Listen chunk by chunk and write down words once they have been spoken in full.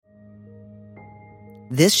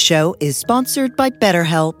This show is sponsored by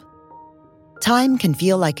BetterHelp. Time can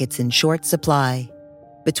feel like it's in short supply.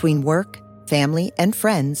 Between work, family, and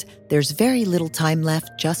friends, there's very little time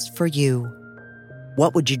left just for you.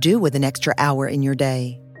 What would you do with an extra hour in your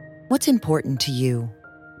day? What's important to you?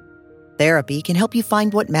 Therapy can help you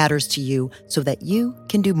find what matters to you so that you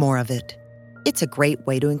can do more of it. It's a great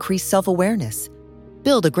way to increase self-awareness,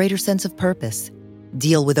 build a greater sense of purpose,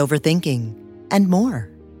 deal with overthinking, and more.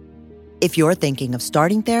 If you're thinking of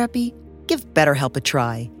starting therapy, give BetterHelp a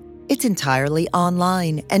try. It's entirely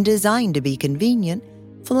online and designed to be convenient,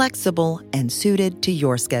 flexible, and suited to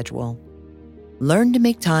your schedule. Learn to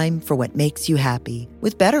make time for what makes you happy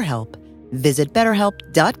with BetterHelp. Visit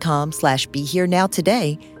BetterHelp.com/BeHereNow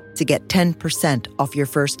today to get 10% off your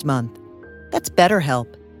first month. That's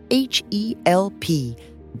BetterHelp,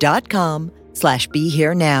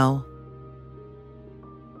 HELP.com/BeHereNow.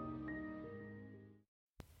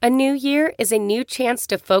 A new year is a new chance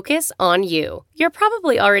to focus on you. You're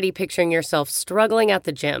probably already picturing yourself struggling at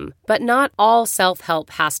the gym, but not all self-help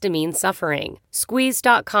has to mean suffering.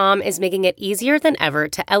 Squeeze.com is making it easier than ever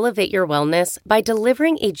to elevate your wellness by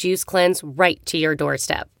delivering a juice cleanse right to your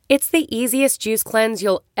doorstep. It's the easiest juice cleanse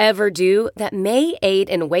you'll ever do that may aid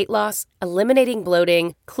in weight loss, eliminating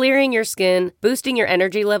bloating, clearing your skin, boosting your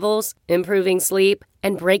energy levels, improving sleep,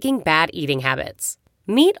 and breaking bad eating habits.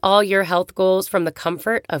 Meet all your health goals from the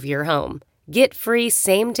comfort of your home. Get free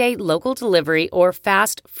same-day local delivery or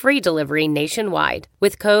fast free delivery nationwide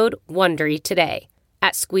with code WONDERY today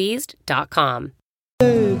at squeezed.com.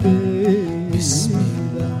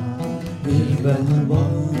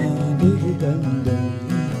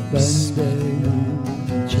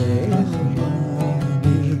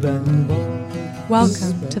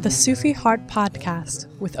 Welcome to the Sufi Heart Podcast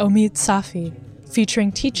with Omid Safi,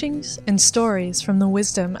 featuring teachings and stories from the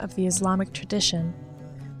wisdom of the Islamic tradition.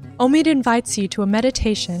 Omid invites you to a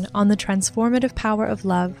meditation on the transformative power of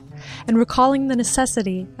love and recalling the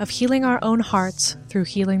necessity of healing our own hearts through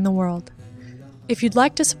healing the world. If you'd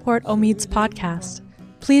like to support Omid's podcast,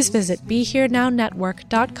 please visit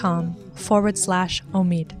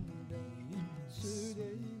BeHereNowNetwork.com/Omid.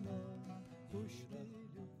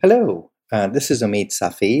 Hello, this is Omid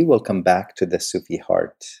Safi. Welcome back to the Sufi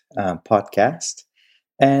Heart podcast.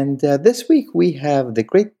 And this week we have the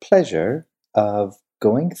great pleasure of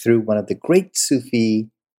going through one of the great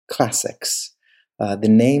Sufi classics. The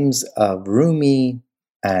names of Rumi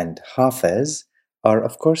and Hafez are,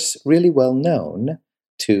 of course, really well known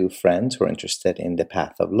to friends who are interested in the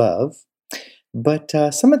path of love. But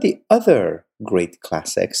some of the other great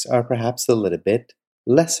classics are perhaps a little bit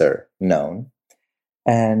lesser known.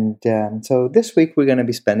 And so this week we're going to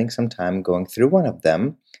be spending some time going through one of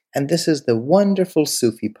them, and this is the wonderful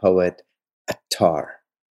Sufi poet Attar.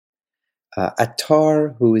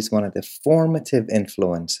 Attar, who is one of the formative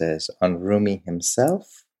influences on Rumi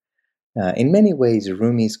himself. In many ways,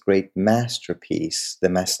 Rumi's great masterpiece, the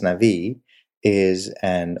Masnavi, is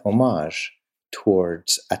an homage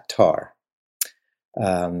towards Attar.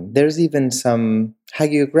 There's even some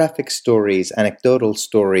hagiographic stories, anecdotal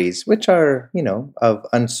stories, which are, of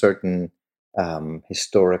uncertain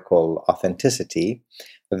historical authenticity,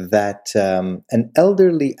 that an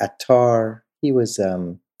elderly Attar, he was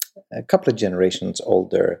a couple of generations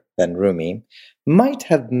older than Rumi, might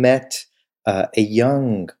have met a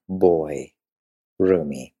young boy,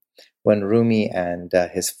 Rumi, when Rumi and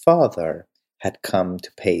his father had come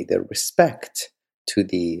to pay their respect to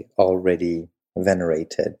the already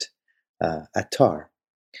venerated Attar.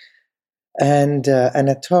 And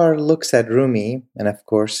Attar looks at Rumi, and of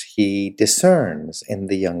course he discerns in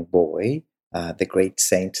the young boy the great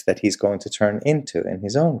saint that he's going to turn into in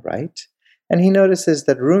his own right. And he notices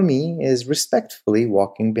that Rumi is respectfully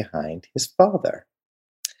walking behind his father.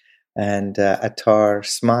 And Attar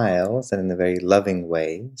smiles and in a very loving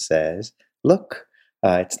way says, "Look,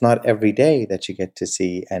 it's not every day that you get to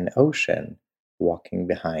see an ocean walking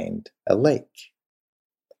behind a lake."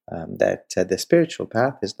 That the spiritual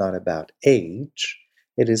path is not about age,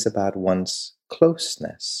 it is about one's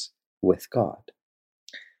closeness with God.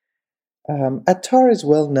 Attar is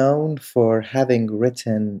well known for having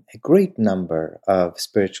written a great number of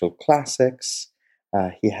spiritual classics.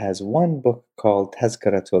 He has one book called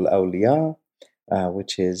Tazkiratul Awliya,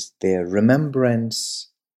 which is the remembrance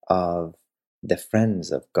of the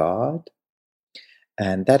friends of God.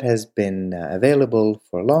 And that has been available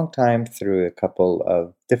for a long time through a couple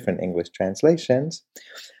of different English translations.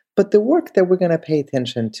 But the work that we're going to pay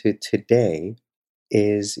attention to today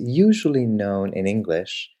is usually known in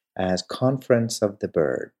English as Conference of the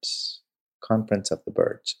Birds. Conference of the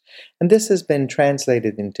Birds. And this has been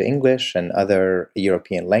translated into English and other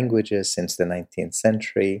European languages since the 19th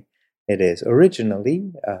century. It is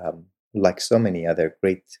originally, like so many other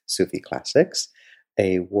great Sufi classics,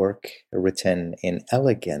 a work written in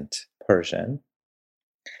elegant Persian.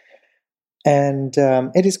 And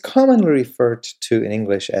it is commonly referred to in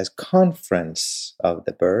English as Conference of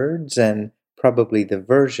the Birds, and probably the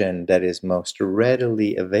version that is most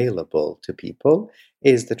readily available to people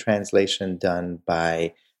is the translation done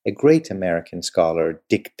by a great American scholar,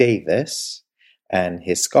 Dick Davis, and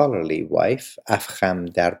his scholarly wife,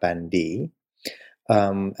 Afkham Darbandi.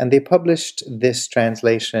 And they published this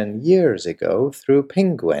translation years ago through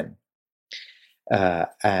Penguin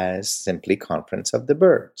as simply Conference of the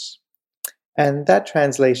Birds. And that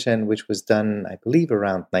translation, which was done, I believe,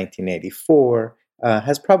 around 1984,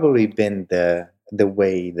 has probably been the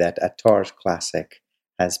way that Attar's classic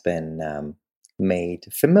has been made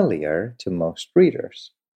familiar to most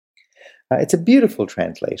readers. It's a beautiful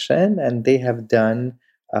translation, and they have done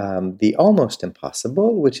the almost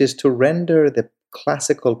impossible, which is to render the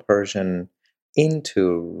classical Persian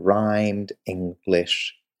into rhymed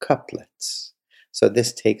English couplets. So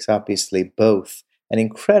this takes obviously both an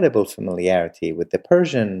incredible familiarity with the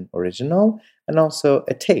Persian original and also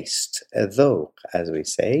a taste, a dhawq, as we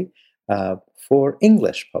say, for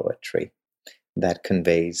English poetry that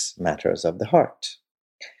conveys matters of the heart.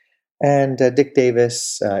 And Dick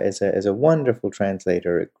Davis is a wonderful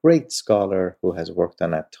translator, a great scholar who has worked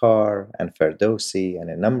on Attar and Ferdowsi and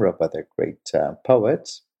a number of other great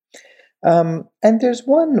poets. And there's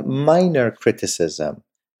one minor criticism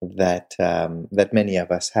that many of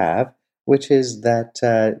us have, which is that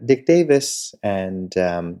Dick Davis and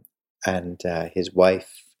his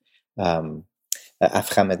wife, Afkham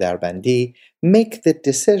Darbandi, make the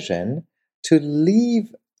decision to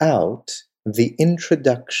leave out the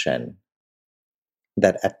introduction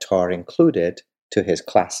that Attar included to his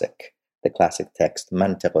classic, the classic text,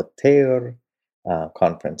 Mantiq al-Tayr,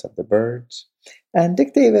 Conference of the Birds. And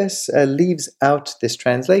Dick Davis leaves out this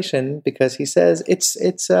translation because he says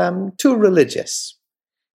it's too religious,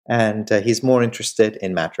 and he's more interested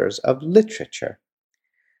in matters of literature.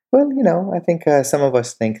 Well, I think some of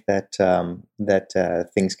us think that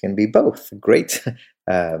things can be both great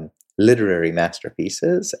literary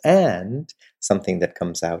masterpieces and something that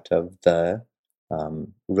comes out of the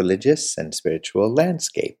religious and spiritual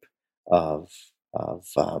landscape of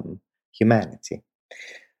humanity.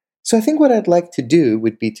 So I think what I'd like to do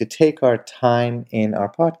would be to take our time in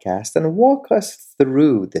our podcast and walk us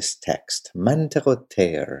through this text, Mantiq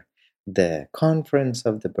al-Tayr, the Conference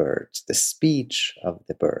of the Birds, the speech of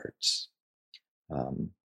the birds,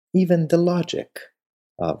 even the logic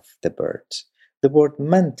of the birds. The word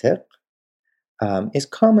mantiq is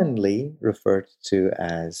commonly referred to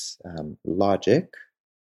as logic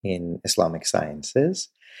in Islamic sciences,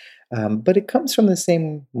 but it comes from the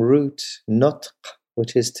same root, nutq,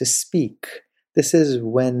 which is to speak. This is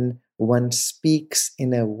when one speaks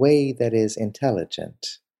in a way that is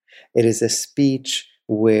intelligent. It is a speech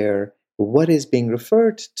where what is being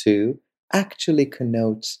referred to actually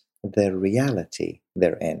connotes the reality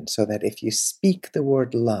therein, so that if you speak the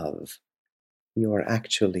word love, you are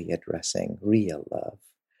actually addressing real love.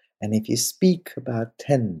 And if you speak about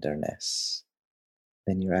tenderness,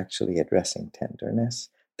 then you're actually addressing tenderness,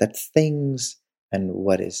 that things and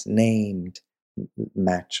what is named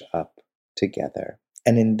match up together.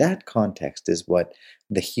 And in that context is what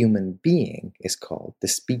the human being is called, the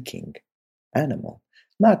speaking animal.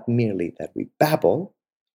 Not merely that we babble,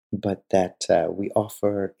 but that we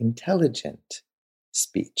offer intelligent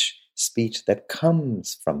speech that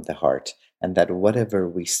comes from the heart, and that whatever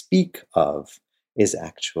we speak of is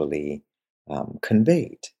actually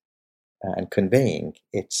conveyed and conveying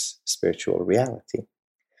its spiritual reality.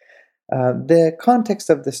 The context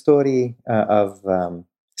of the story of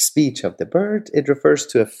speech of the bird, it refers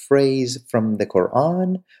to a phrase from the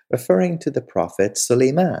Quran referring to the prophet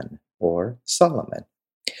Suleiman or Solomon.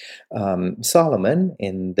 Solomon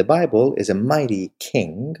in the Bible is a mighty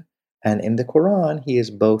king, and in the Quran he is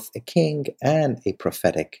both a king and a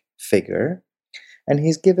prophetic figure, and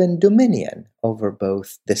he's given dominion over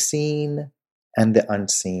both the seen and the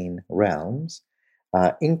unseen realms,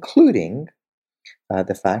 including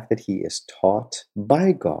the fact that he is taught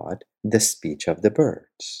by God the speech of the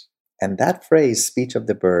birds. And that phrase, speech of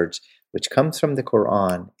the birds, which comes from the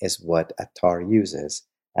Quran, is what Attar uses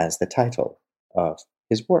as the title of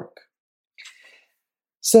his work.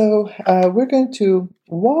 So we're going to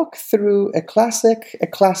walk through a classic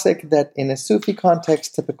that in a Sufi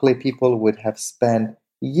context, typically people would have spent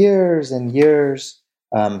years and years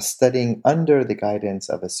studying under the guidance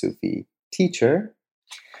of a Sufi teacher,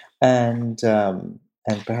 and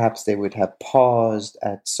perhaps they would have paused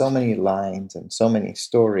at so many lines and so many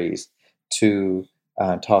stories to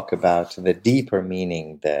talk about the deeper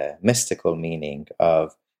meaning, the mystical meaning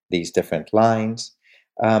of these different lines.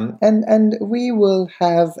 And we will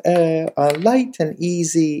have a light and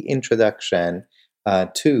easy introduction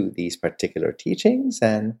to these particular teachings,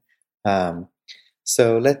 and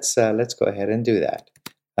so let's go ahead and do that.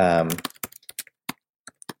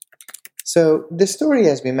 So the story,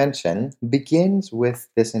 as we mentioned, begins with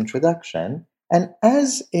this introduction, and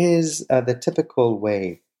as is the typical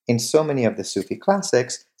way in so many of the Sufi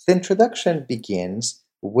classics, the introduction begins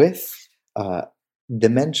with the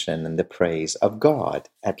mention and the praise of God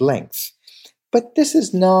at length. But this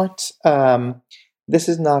is not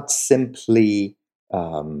simply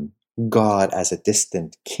God as a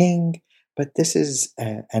distant king, but this is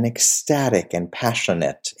an ecstatic and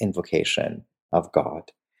passionate invocation of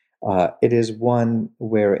God. It is one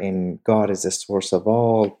wherein God is the source of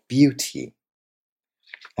all beauty,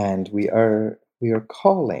 and we are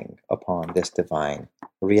calling upon this divine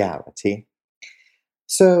reality.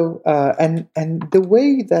 So, and the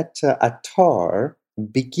way that Attar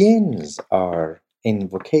begins our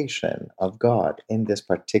invocation of God in this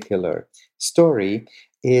particular story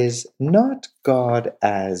is not God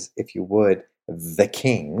as, if you would, the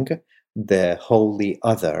king, the holy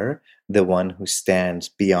other, the one who stands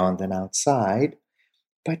beyond and outside,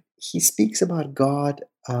 but he speaks about God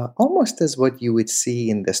almost as what you would see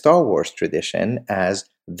in the Star Wars tradition as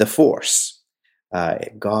the Force.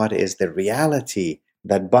 God is the reality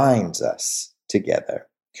that binds us together.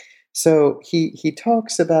 So he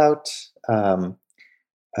talks about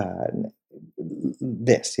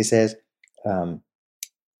this. He says,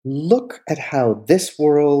 look at how this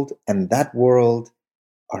world and that world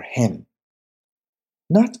are him,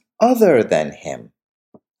 not other than him.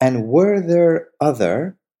 And were there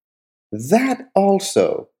other, that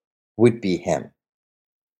also would be him.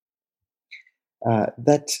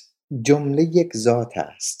 That jumle yek zat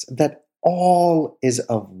ast, that all is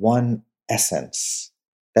of one essence,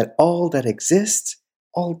 that all that exists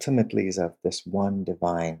ultimately is of this one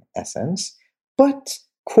divine essence, but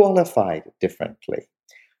qualified differently.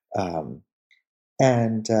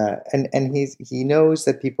 And he knows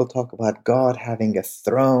that people talk about God having a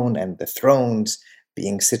throne and the thrones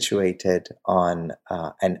being situated on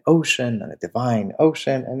an ocean, on a divine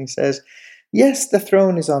ocean. And he says, yes, the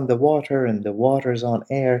throne is on the water and the water is on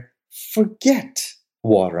air. Forget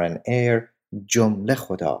water and air. Jumle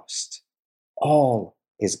khudast. All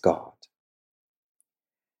is God.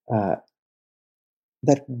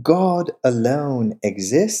 That God alone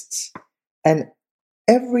exists, and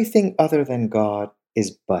everything other than God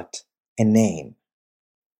is but a name.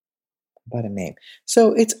 But a name.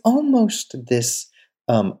 So it's almost this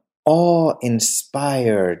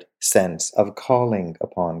awe-inspired sense of calling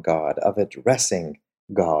upon God, of addressing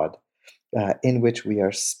God, in which we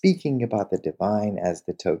are speaking about the divine as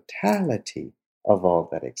the totality of all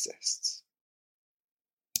that exists.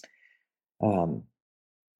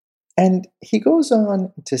 And he goes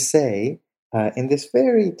on to say in this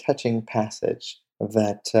very touching passage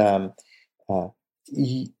that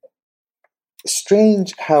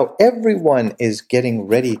strange how everyone is getting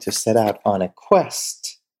ready to set out on a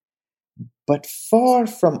quest, but far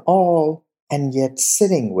from all and yet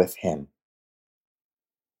sitting with him.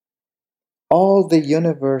 All the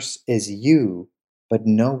universe is you, but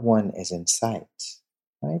no one is in sight.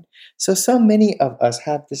 Right? So many of us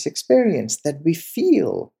have this experience that we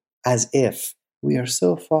feel as if we are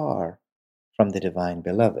so far from the divine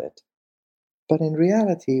beloved, but in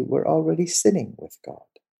reality, we're already sitting with God.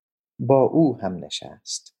 Ba'u ham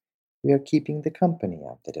neshast. We are keeping the company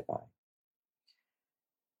of the divine.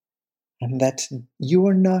 And that you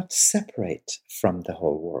are not separate from the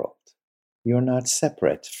whole world. You're not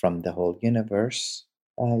separate from the whole universe.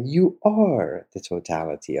 You are the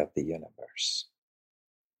totality of the universe.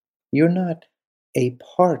 You're not a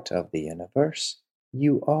part of the universe.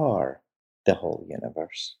 You are the whole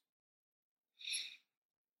universe.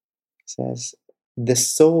 It says, the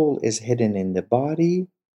soul is hidden in the body,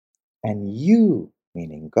 and you,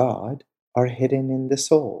 meaning God, are hidden in the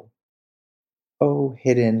soul. O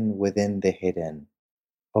hidden within the hidden,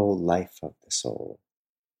 O life of the soul.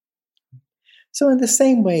 So in the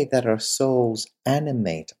same way that our souls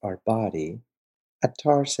animate our body,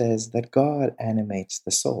 Attar says that God animates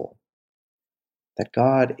the soul. That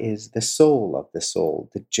God is the soul of the soul,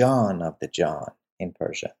 the John of the John in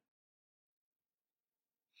Persian.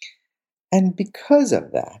 And because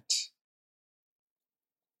of that,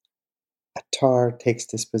 Attar takes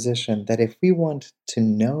this position that if we want to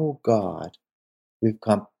know God, we've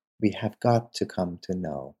got we have got to come to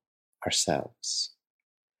know ourselves,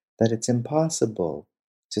 that it's impossible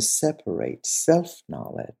to separate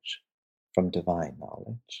self-knowledge from divine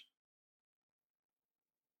knowledge.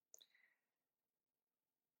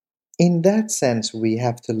 In that sense, we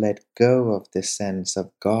have to let go of the sense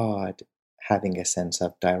of God having a sense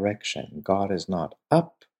of direction. God is not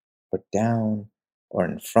up or down or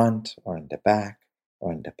in front or in the back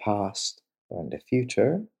or in the past or in the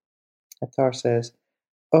future. Attar says,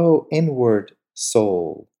 "Oh, inward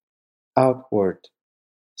soul, outward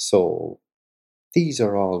soul, these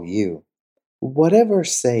are all you. Whatever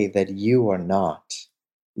say that you are not,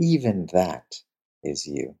 even that is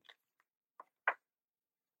you."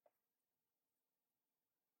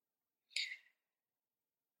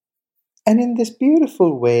 And in this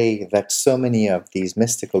beautiful way that so many of these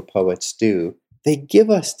mystical poets do, they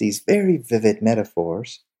give us these very vivid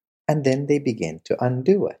metaphors, and then they begin to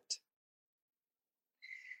undo it.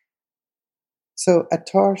 So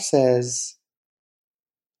Attar says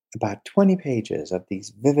about 20 pages of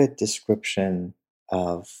these vivid description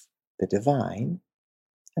of the divine,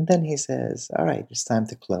 and then he says, all right, it's time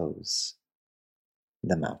to close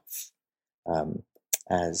the mouth.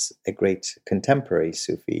 As a great contemporary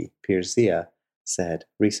Sufi, Pir Zia, said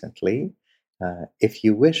recently, if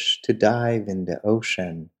you wish to dive in the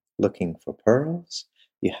ocean looking for pearls,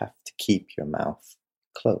 you have to keep your mouth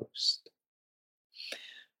closed.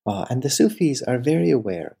 And the Sufis are very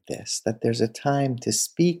aware of this, that there's a time to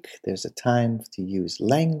speak, there's a time to use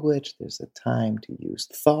language, there's a time to use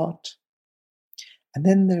thought, and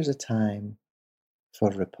then there's a time for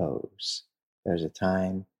repose. There's a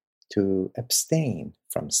time to abstain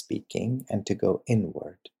from speaking and to go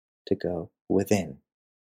inward, to go within.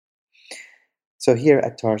 So here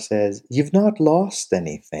Attar says, you've not lost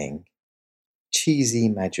anything. Chizi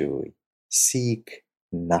majui, seek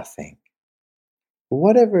nothing.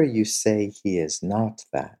 Whatever you say he is not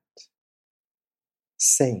that,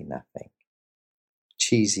 say nothing.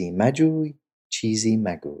 Chizi majui, chizi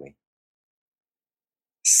magui.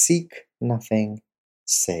 Seek nothing,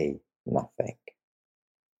 say nothing.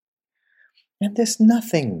 And this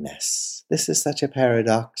nothingness, this is such a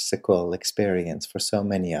paradoxical experience for so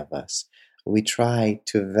many of us. We try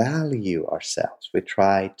to value ourselves. We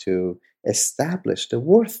try to establish the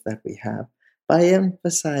worth that we have by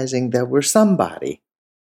emphasizing that we're somebody,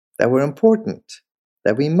 that we're important,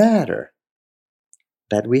 that we matter,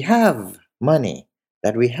 that we have money,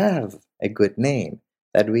 that we have a good name,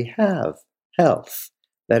 that we have health,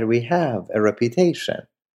 that we have a reputation.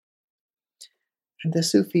 And the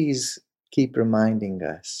Sufis keep reminding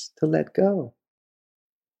us to let go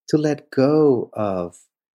of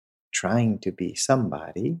trying to be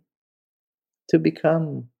somebody, to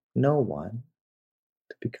become no one,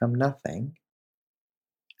 to become nothing,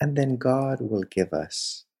 and then God will give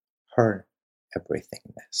us her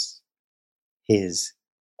everythingness, his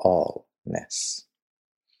allness.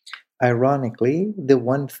 Ironically, the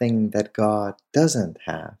one thing that God doesn't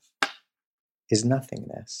have is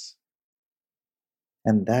nothingness.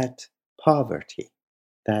 And that poverty,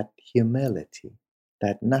 that humility,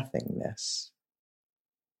 that nothingness,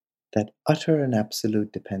 that utter and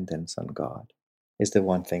absolute dependence on God is the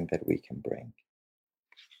one thing that we can bring.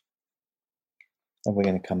 And we're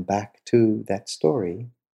going to come back to that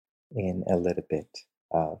story in a little bit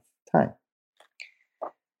of time.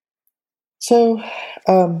 So,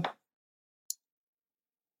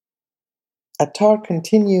 Attar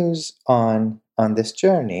continues on this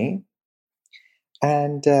journey,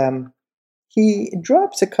 and he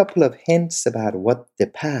drops a couple of hints about what the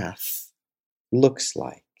path looks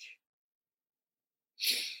like.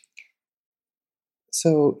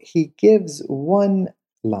 So he gives one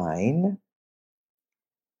line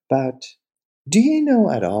about, do you know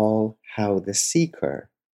at all how the seeker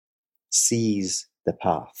sees the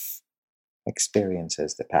path,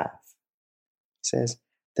 experiences the path? He says,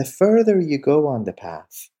 the further you go on the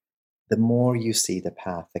path, the more you see the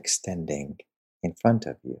path extending in front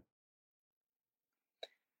of you.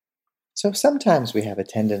 So sometimes we have a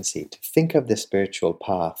tendency to think of the spiritual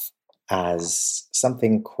path as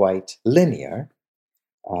something quite linear,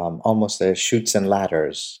 almost a chutes and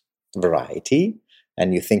ladders variety,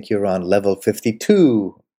 and you think you're on level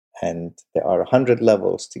 52 and there are 100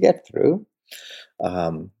 levels to get through,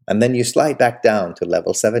 and then you slide back down to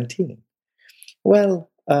level 17.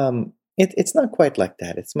 Well, it's not quite like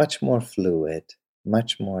that. It's much more fluid,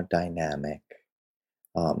 much more dynamic,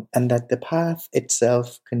 and that the path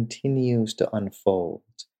itself continues to unfold,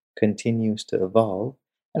 continues to evolve.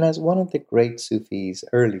 And as one of the great Sufis,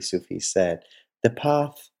 early Sufis said, the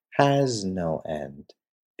path has no end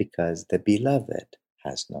because the beloved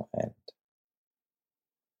has no end.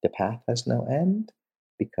 The path has no end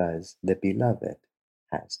because the beloved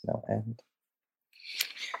has no end.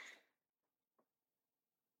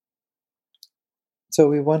 So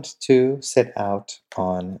we want to set out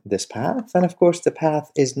on this path. And of course, the path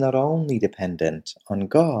is not only dependent on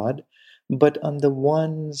God, but on the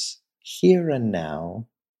ones here and now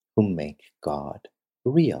who make God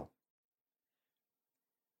real.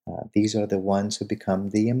 These are the ones who become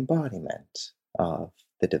the embodiment of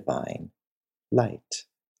the divine light.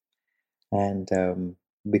 And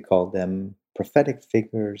we call them prophetic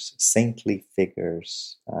figures, saintly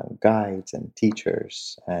figures, guides and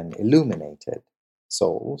teachers, and illuminated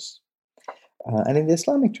souls. And in the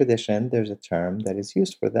Islamic tradition, there's a term that is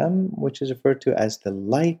used for them, which is referred to as the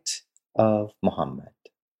light of Muhammad.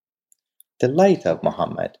 The light of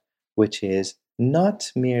Muhammad, which is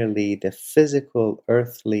not merely the physical,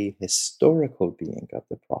 earthly, historical being of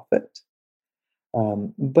the Prophet,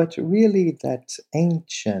 but really that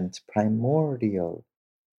ancient, primordial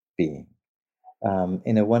being.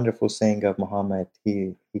 In a wonderful saying of Muhammad,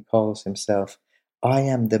 he calls himself, I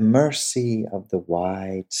am the mercy of the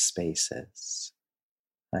wide spaces.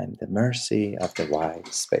 I am the mercy of the wide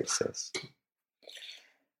spaces.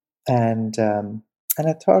 And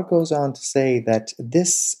Attar goes on to say that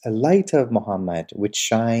this light of Muhammad, which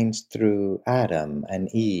shines through Adam and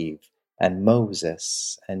Eve and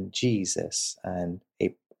Moses and Jesus and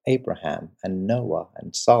Abraham and Noah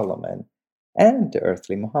and Solomon and the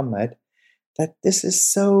earthly Muhammad, that this is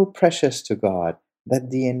so precious to God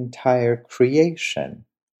that the entire creation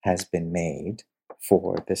has been made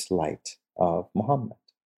for this light of Muhammad.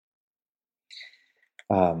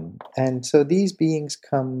 And so these beings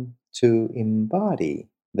come to embody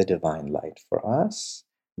the divine light for us,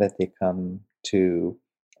 that they come to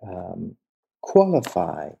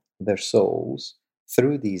qualify their souls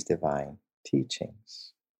through these divine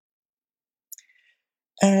teachings.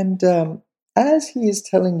 And as he is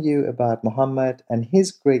telling you about Muhammad and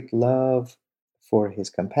his great love for his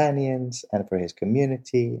companions and for his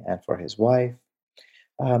community and for his wife,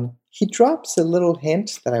 he drops a little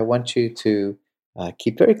hint that I want you to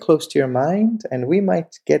keep very close to your mind, and we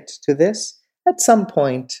might get to this at some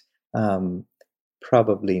point,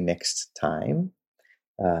 probably next time.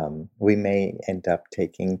 We may end up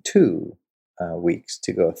taking 2 weeks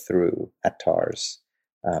to go through Attar's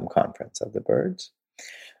Conference of the Birds.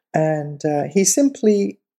 And he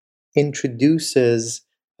simply introduces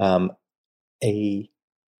a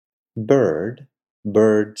bird.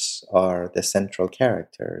 Birds are the central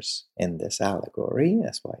characters in this allegory.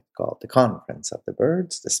 That's why it's called the Conference of the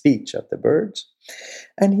Birds, the speech of the birds.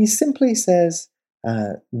 And he simply says,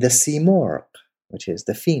 the simorgh, which is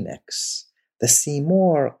the phoenix. The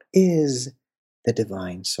simorgh is the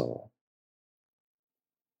divine soul.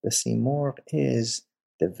 The simorgh is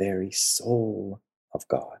the very soul of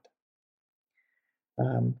God.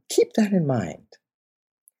 Keep that in mind,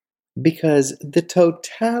 because the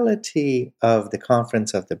totality of the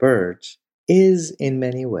Conference of the Birds is in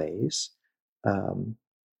many ways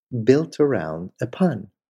built around a pun.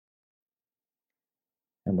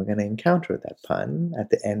 And we're going to encounter that pun at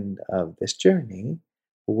the end of this journey,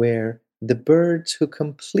 where the birds who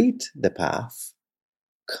complete the path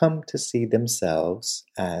come to see themselves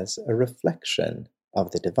as a reflection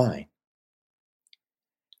of the divine.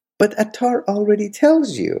 But Attar already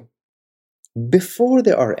tells you, before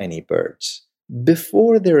there are any birds,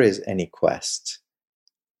 before there is any quest,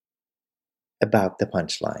 about the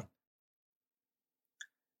punchline.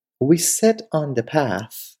 We set on the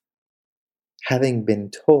path having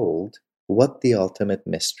been told what the ultimate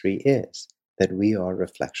mystery is, that we are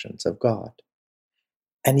reflections of God.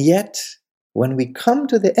 And yet, when we come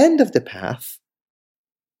to the end of the path,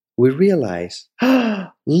 we realize,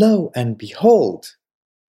 lo and behold,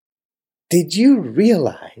 did you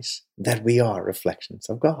realize that we are reflections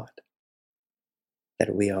of God?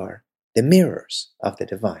 That we are the mirrors of the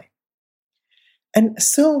divine? And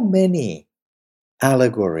so many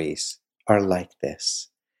allegories are like this.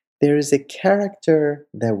 There is a character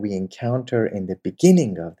that we encounter in the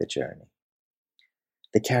beginning of the journey.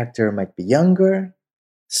 The character might be younger,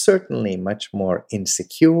 certainly much more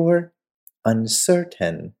insecure,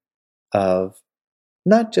 uncertain of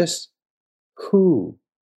not just who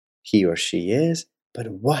he or she is, but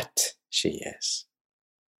what she is.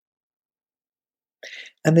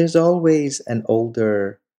 And there's always an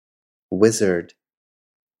older wizard,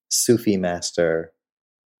 Sufi master,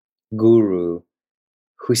 guru,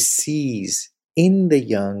 who sees in the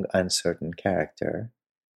young, uncertain character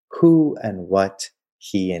who and what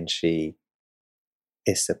he and she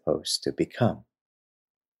is supposed to become.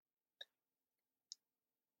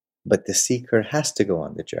 But the seeker has to go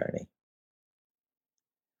on the journey.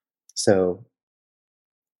 So,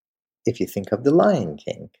 if you think of the Lion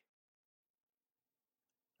King,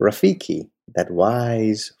 Rafiki, that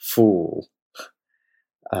wise fool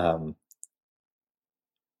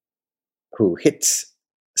who hits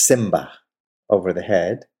Simba over the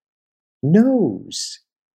head, knows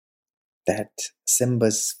that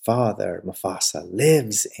Simba's father, Mufasa,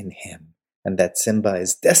 lives in him, and that Simba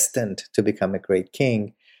is destined to become a great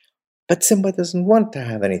king. But Simba doesn't want to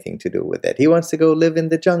have anything to do with it. He wants to go live in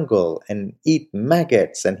the jungle and eat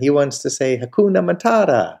maggots, and he wants to say Hakuna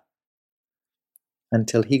Matata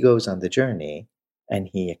until he goes on the journey and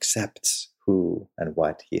he accepts who and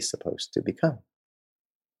what he's supposed to become.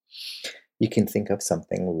 You can think of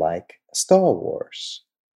something like Star Wars,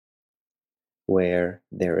 where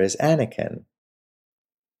there is Anakin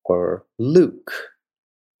or Luke,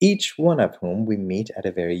 each one of whom we meet at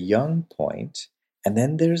a very young point, and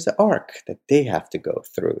then there's the arc that they have to go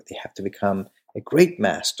through. They have to become a great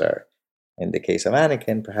master. In the case of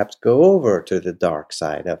Anakin, perhaps go over to the dark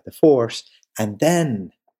side of the Force, and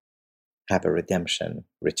then have a redemption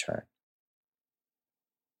return.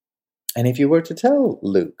 And if you were to tell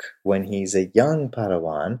Luke when he's a young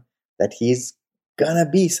Padawan that he's gonna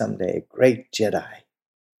be someday a great Jedi,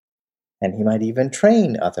 and he might even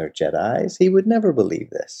train other Jedis, he would never believe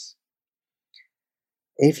this.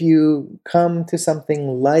 If you come to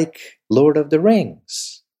something like Lord of the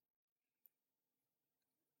Rings,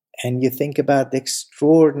 and you think about the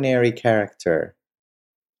extraordinary character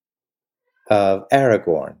of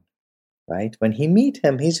Aragorn, right? When you meet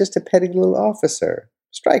him, he's just a petty little officer,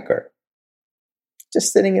 striker,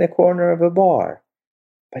 just sitting in a corner of a bar.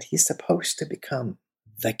 But he's supposed to become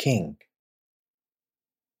the king.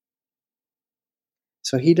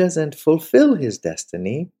 So he doesn't fulfill his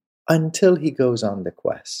destiny until he goes on the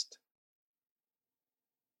quest.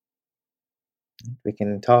 We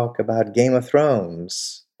can talk about Game of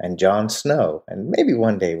Thrones and Jon Snow, and maybe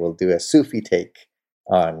one day we'll do a Sufi take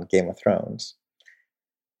on Game of Thrones.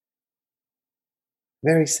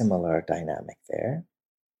 Very similar dynamic there.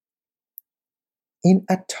 In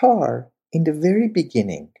Attar, in the very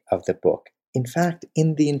beginning of the book, in fact,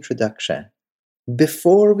 in the introduction,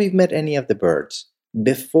 before we've met any of the birds,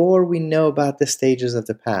 before we know about the stages of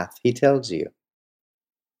the path, he tells you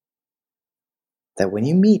that when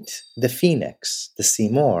you meet the phoenix, the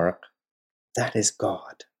Simorgh, that is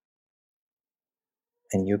God.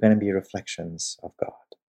 And you're going to be reflections of God.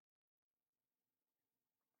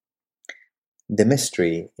 The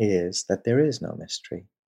mystery is that there is no mystery.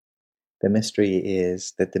 The mystery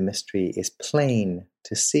is that the mystery is plain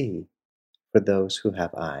to see for those who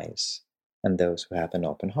have eyes and those who have an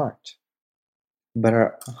open heart. But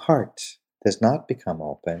our heart does not become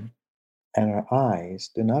open, and our eyes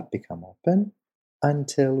do not become open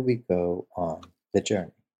until we go on the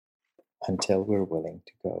journey, until we're willing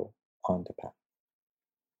to go on the path.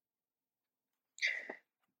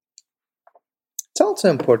 It's also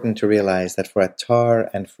important to realize that for Attar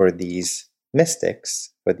and for these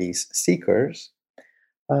mystics, for these seekers,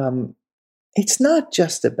 it's not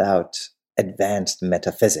just about advanced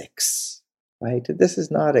metaphysics, right? This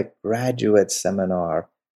is not a graduate seminar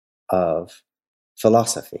of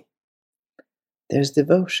philosophy. There's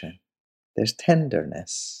devotion, there's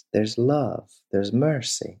tenderness, there's love, there's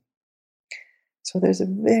mercy. So there's a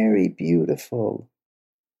very beautiful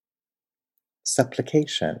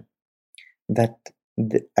supplication that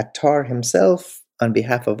the Attar himself, on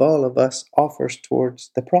behalf of all of us, offers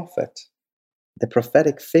towards the prophet, the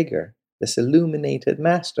prophetic figure, this illuminated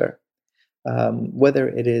master, whether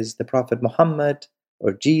it is the Prophet Muhammad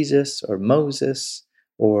or Jesus or Moses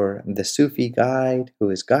or the Sufi guide who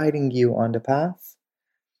is guiding you on the path.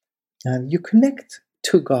 You connect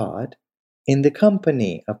to God in the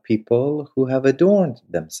company of people who have adorned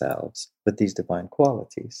themselves with these divine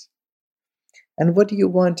qualities. And what do you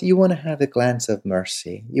want? You want to have a glance of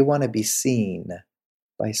mercy. You want to be seen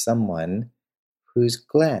by someone whose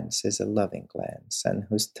glance is a loving glance, and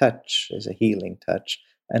whose touch is a healing touch,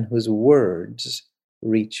 and whose words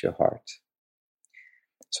reach your heart.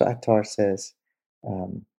 So Attar says, Ya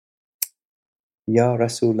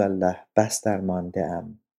Rasulallah, bastar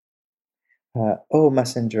mandeam. O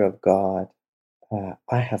Messenger of God,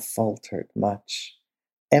 I have faltered much.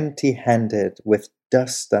 Empty-handed, with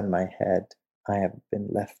dust on my head, I have been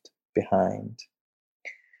left behind.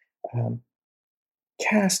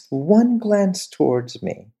 Cast one glance towards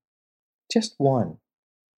me, just one.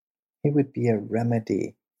 It would be a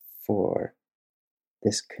remedy for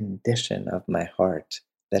this condition of my heart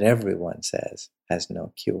that everyone says has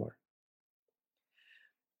no cure.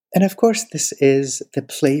 And of course, this is the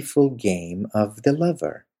playful game of the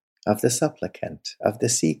lover, of the supplicant, of the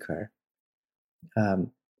seeker.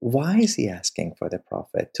 why is he asking for the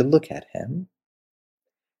prophet to look at him?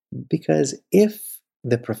 Because if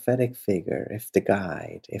the prophetic figure, if the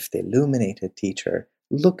guide, if the illuminated teacher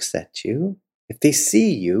looks at you, if they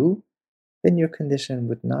see you, then your condition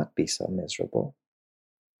would not be so miserable.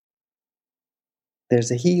 There's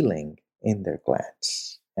a healing in their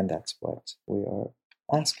glance, and that's what we are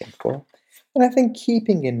asking for. And I think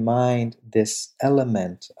keeping in mind this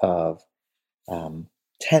element of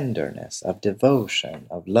tenderness, of devotion,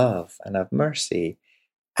 of love, and of mercy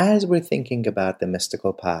as we're thinking about the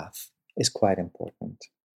mystical path is quite important.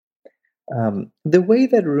 The way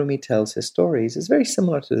that Rumi tells his stories is very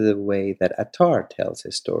similar to the way that Attar tells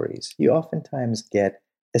his stories. You oftentimes get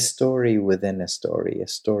a story within a story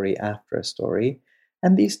after a story,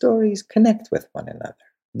 and these stories connect with one another.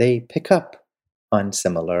 They pick up on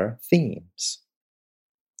similar themes.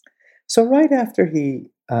 So right after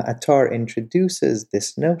Attar introduces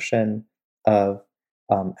this notion of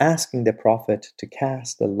asking the prophet to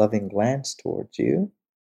cast a loving glance towards you,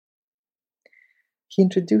 he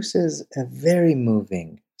introduces a very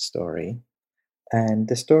moving story. And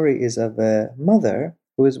the story is of a mother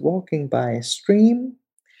who is walking by a stream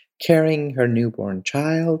carrying her newborn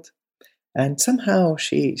child. And somehow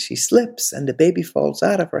she slips and the baby falls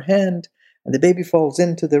out of her hand and the baby falls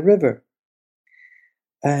into the river.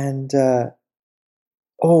 And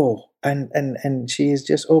she is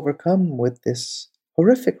just overcome with this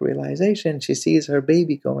horrific realization. She sees her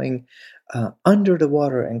baby going under the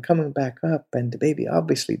water and coming back up, and the baby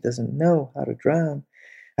obviously doesn't know how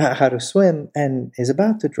to swim, and is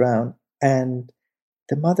about to drown. And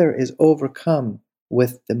the mother is overcome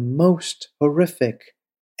with the most horrific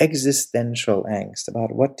existential angst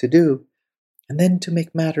about what to do. And then, to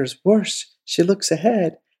make matters worse, she looks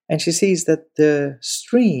ahead and she sees that the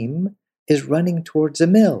stream is running towards a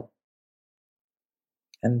mill.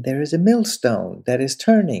 And there is a millstone that is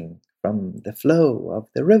turning from the flow of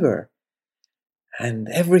the river. And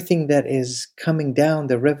everything that is coming down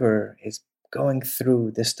the river is going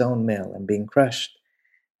through the stone mill and being crushed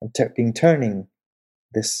and turning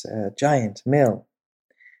this giant mill.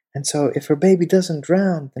 And so if her baby doesn't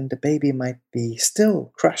drown, then the baby might be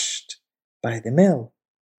still crushed by the mill.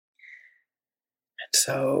 And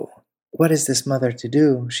so what is this mother to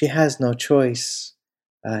do? She has no choice.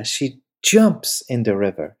 She jumps in the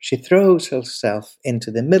river. She throws herself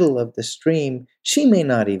into the middle of the stream. She may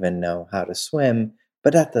not even know how to swim,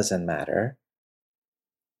 but that doesn't matter.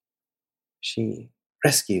 She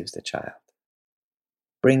rescues the child,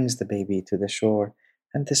 brings the baby to the shore,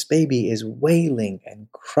 and this baby is wailing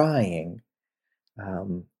and crying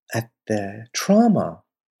at the trauma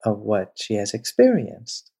of what she has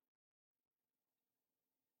experienced.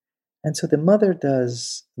 And so the mother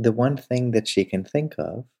does the one thing that she can think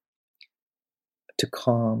of to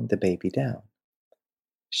calm the baby down.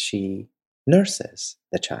 She nurses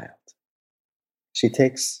the child. She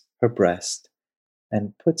takes her breast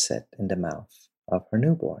and puts it in the mouth of her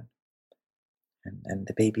newborn. And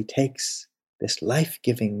the baby takes this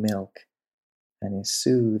life-giving milk and is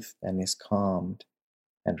soothed and is calmed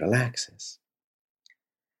and relaxes.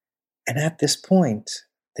 And at this point,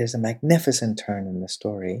 there's a magnificent turn in the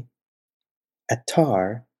story.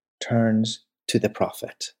 Attar turns to the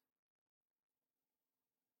prophet.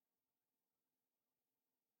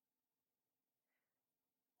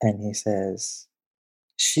 And he says,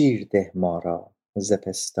 Shir deh mara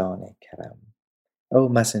zepestane karam. O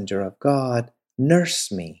messenger of God,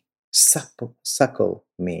 nurse me, suckle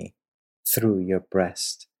me through your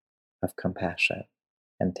breast of compassion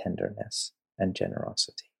and tenderness and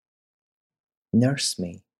generosity. Nurse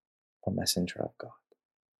me, O messenger of God.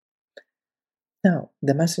 Now,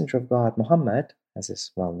 the messenger of God, Muhammad, as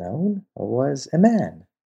is well known, was a man.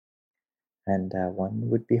 And one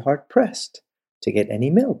would be hard-pressed to get any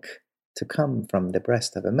milk to come from the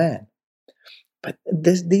breast of a man. But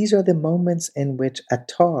these are the moments in which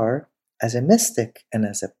Attar, as a mystic and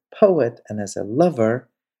as a poet and as a lover,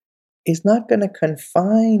 is not going to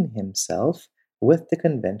confine himself with the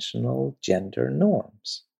conventional gender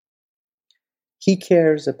norms. He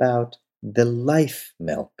cares about the life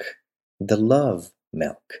milk, the love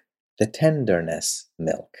milk, the tenderness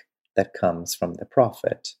milk that comes from the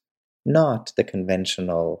prophet, not the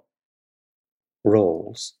conventional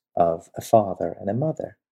roles of a father and a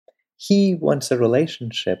mother. He wants a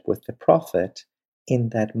relationship with the prophet in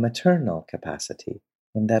that maternal capacity,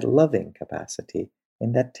 in that loving capacity,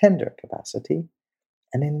 in that tender capacity.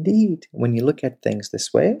 And indeed, when you look at things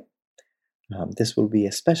this way, this will be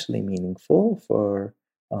especially meaningful for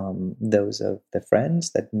those of the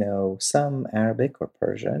friends that know some Arabic or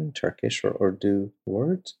Persian, Turkish or Urdu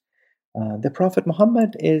words. The Prophet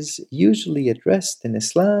Muhammad is usually addressed in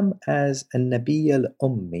Islam as a Nabi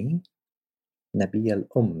al-Ummi, Nabi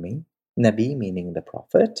al-Ummi, Nabi meaning the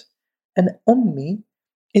Prophet, and Ummi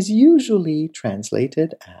is usually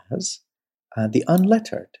translated as the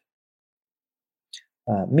unlettered,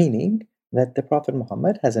 meaning that the Prophet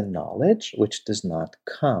Muhammad has a knowledge which does not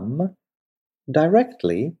come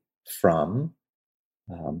directly from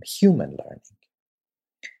human learning.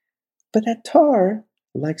 But Attar,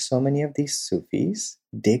 like so many of these Sufis,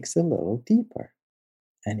 digs a little deeper.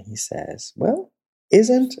 And he says, well,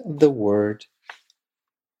 isn't the word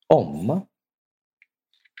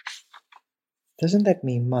doesn't that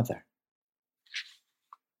mean mother?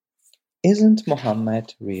 Isn't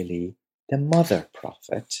Muhammad really the mother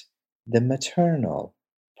prophet, the maternal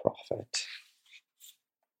prophet?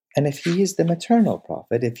 And if he is the maternal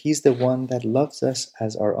prophet, if he's the one that loves us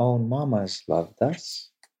as our own mamas loved us,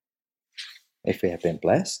 if we have been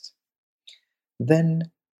blessed,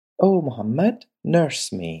 then, O Muhammad,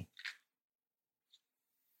 nurse me,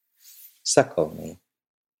 suckle me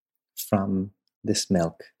from this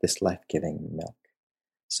milk, this life-giving milk.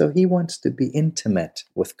 So he wants to be intimate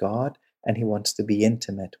with God, and he wants to be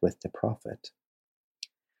intimate with the Prophet.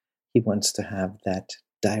 He wants to have that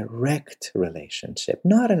direct relationship,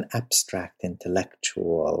 not an abstract,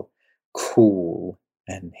 intellectual, cool,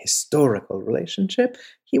 and historical relationship.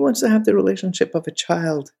 He wants to have the relationship of a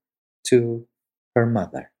child to her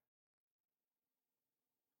mother,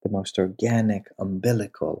 the most organic,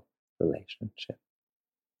 umbilical relationship.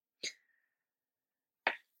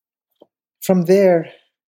 From there,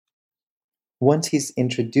 once he's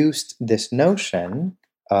introduced this notion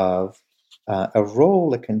of a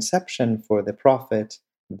role, a conception for the Prophet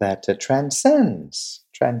that transcends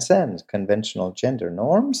conventional gender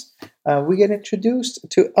norms, we get introduced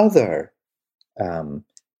to other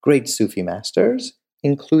great Sufi masters,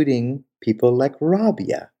 including people like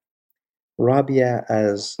Rabia. Rabia,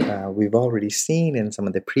 as we've already seen in some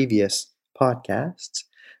of the previous podcasts,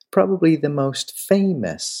 probably the most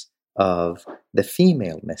famous of the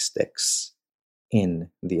female mystics in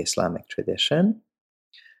the Islamic tradition,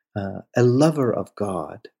 a lover of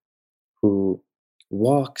God who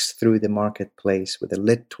walks through the marketplace with a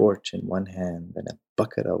lit torch in one hand and a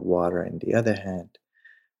bucket of water in the other hand,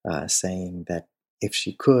 saying that if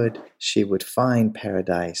she could, she would find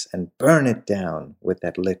paradise and burn it down with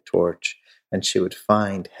that lit torch, and she would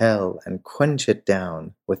find hell and quench it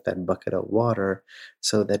down with that bucket of water,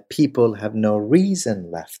 so that people have no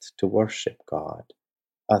reason left to worship God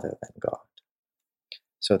other than God.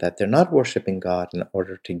 So that they're not worshiping God in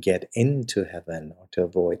order to get into heaven or to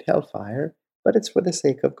avoid hellfire, but it's for the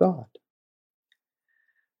sake of God.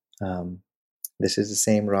 This is the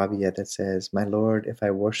same Rabia that says, "My Lord, if I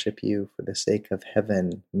worship you for the sake of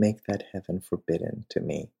heaven, make that heaven forbidden to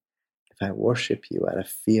me. If I worship you out of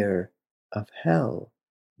fear of hell,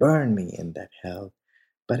 burn me in that hell.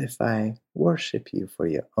 But if I worship you for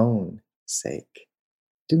your own sake,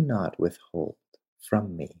 do not withhold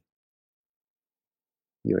from me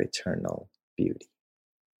your eternal beauty."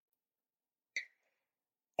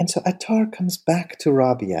 And so Attar comes back to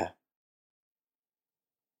Rabia,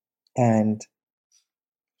 and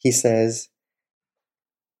he says,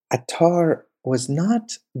 Attar was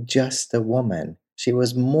not just a woman, she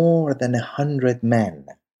was more than 100 men.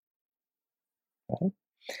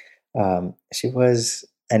 Right? She was,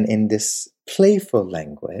 and in this playful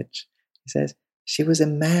language, he says, she was a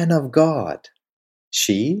man of God.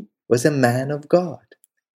 She was a man of God.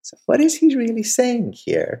 So what is he really saying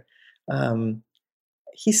here?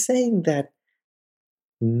 He's saying that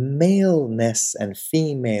maleness and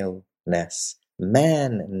femaleness,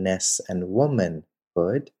 manness and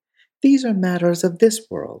womanhood, these are matters of this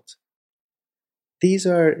world. These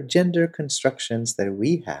are gender constructions that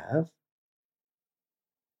we have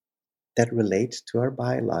that relate to our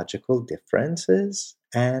biological differences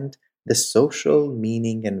and the social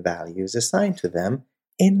meaning and values assigned to them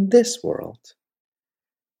in this world.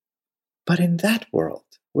 But in that world,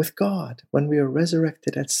 with God, when we are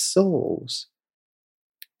resurrected as souls,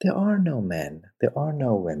 there are no men, there are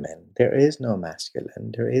no women, there is no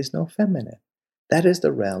masculine, there is no feminine. That is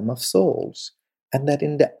the realm of souls. And that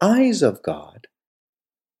in the eyes of God,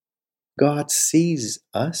 God sees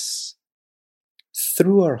us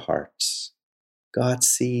through our hearts. God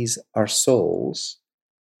sees our souls.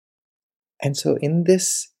 And so in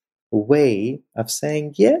this way of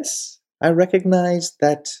saying, yes, I recognize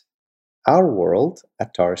that our world,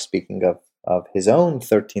 Attar speaking of his own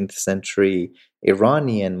 13th century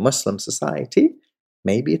Iranian Muslim society,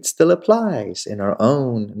 maybe it still applies in our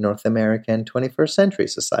own North American 21st century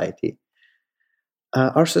society.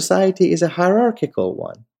 Our society is a hierarchical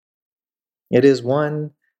one. It is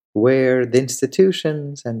one where the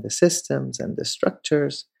institutions and the systems and the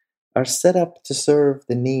structures are set up to serve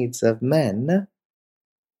the needs of men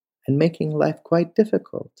and making life quite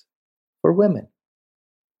difficult for women.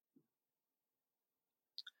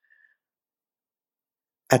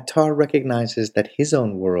 Attar recognizes that his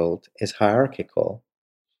own world is hierarchical,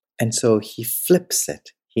 and so he flips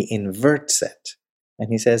it, he inverts it,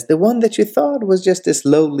 and he says, the one that you thought was just this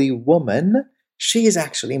lowly woman, she is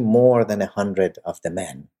actually more than 100 of the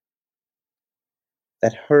men.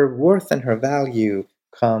 That her worth and her value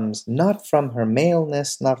comes not from her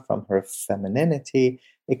maleness, not from her femininity,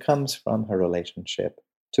 it comes from her relationship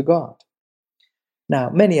to God. Now,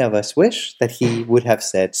 many of us wish that he would have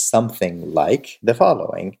said something like the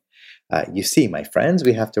following. You see, my friends,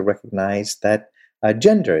 we have to recognize that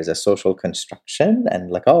gender is a social construction, and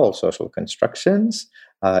like all social constructions,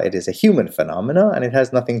 it is a human phenomenon, and it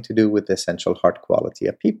has nothing to do with the essential heart quality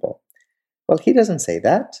of people. Well, he doesn't say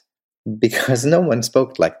that, because no one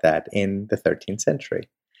spoke like that in the 13th century.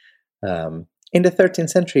 In the 13th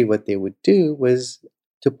century, what they would do was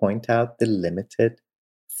to point out the limited,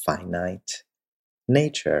 finite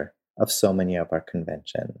nature of so many of our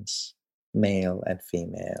conventions, male and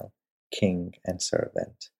female, king and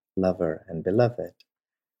servant, lover and beloved.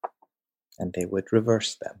 And they would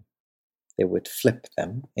reverse them. They would flip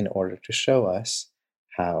them in order to show us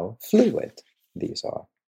how fluid these are.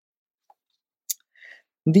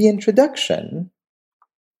 The introduction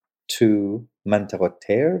to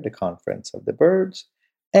Mantarot-Ter, the Conference of the Birds,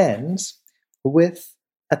 ends with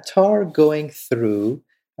Attar going through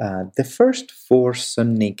the first 4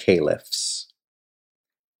 Sunni caliphs.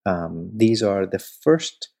 These are the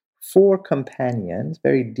first 4 companions,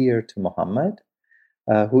 very dear to Muhammad,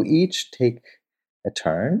 who each take a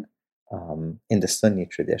turn in the Sunni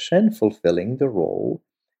tradition, fulfilling the role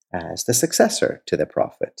as the successor to the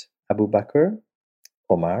Prophet, Abu Bakr,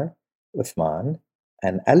 Omar, Uthman,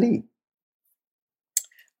 and Ali.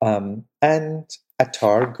 And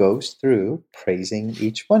Attar goes through praising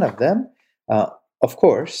each one of them, of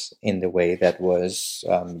course, in the way that was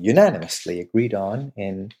unanimously agreed on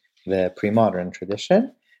in the pre-modern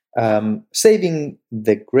tradition, saving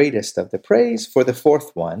the greatest of the praise for the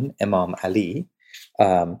 4th one, Imam Ali,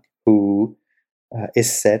 who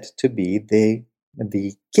is said to be the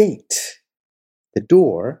gate, the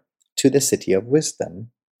door to the city of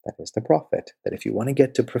wisdom, that is the Prophet. That if you want to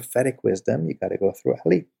get to prophetic wisdom, you got to go through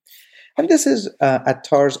Ali. And this is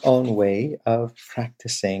Attar's own way of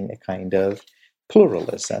practicing a kind of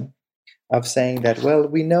pluralism, of saying that, well,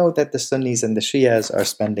 we know that the Sunnis and the Shias are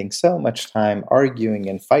spending so much time arguing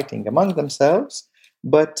and fighting among themselves,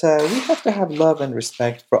 but we have to have love and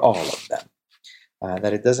respect for all of them.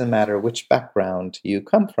 That it doesn't matter which background you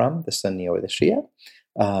come from, the Sunni or the Shia,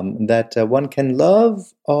 that one can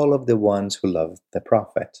love all of the ones who love the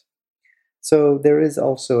Prophet. So there is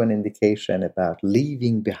also an indication about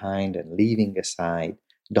leaving behind and leaving aside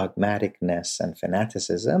dogmaticness and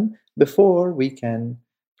fanaticism before we can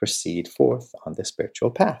proceed forth on the spiritual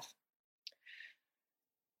path.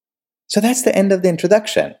 So that's the end of the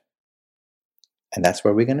introduction. And that's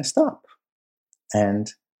where we're going to stop.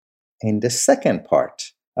 And in the second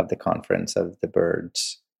part of the Conference of the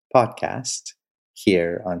Birds podcast,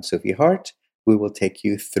 here on Sufi Heart, we will take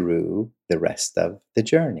you through the rest of the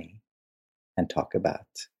journey and talk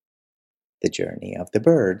about the journey of the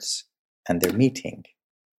birds and their meeting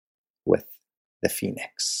with the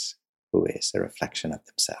phoenix, who is a reflection of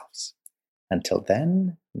themselves. Until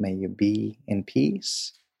then, may you be in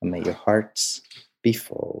peace, and may your hearts be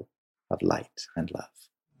full of light and love.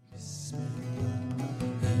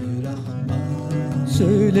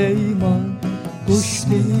 Süleyman kuş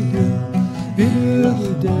değil, bir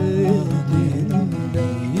dediler.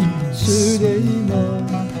 Süleyman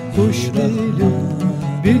kuş değil,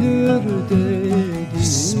 bir dediler.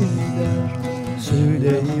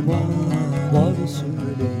 Süleyman var Süleyman.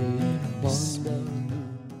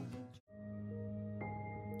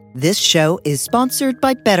 This show is sponsored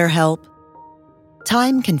by BetterHelp.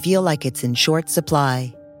 Time can feel like it's in short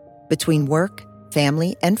supply. Between work,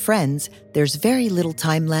 family, and friends, there's very little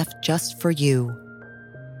time left just for you.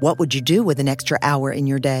 What would you do with an extra hour in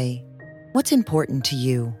your day? What's important to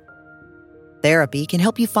you? Therapy can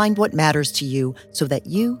help you find what matters to you so that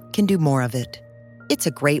you can do more of it. It's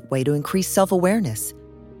a great way to increase self-awareness,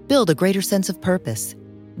 build a greater sense of purpose,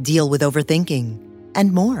 deal with overthinking,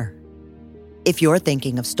 and more. If you're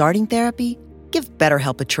thinking of starting therapy, give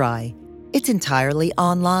BetterHelp a try. It's entirely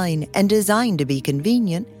online and designed to be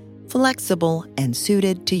convenient, flexible, and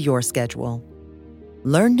suited to your schedule.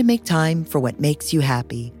 Learn to make time for what makes you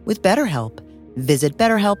happy with BetterHelp. Visit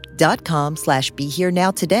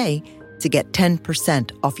BetterHelp.com/BeHereNow today to get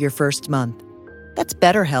 10% off your first month. That's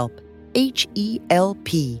BetterHelp,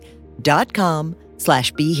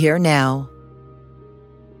 HELP.com/BeHereNow.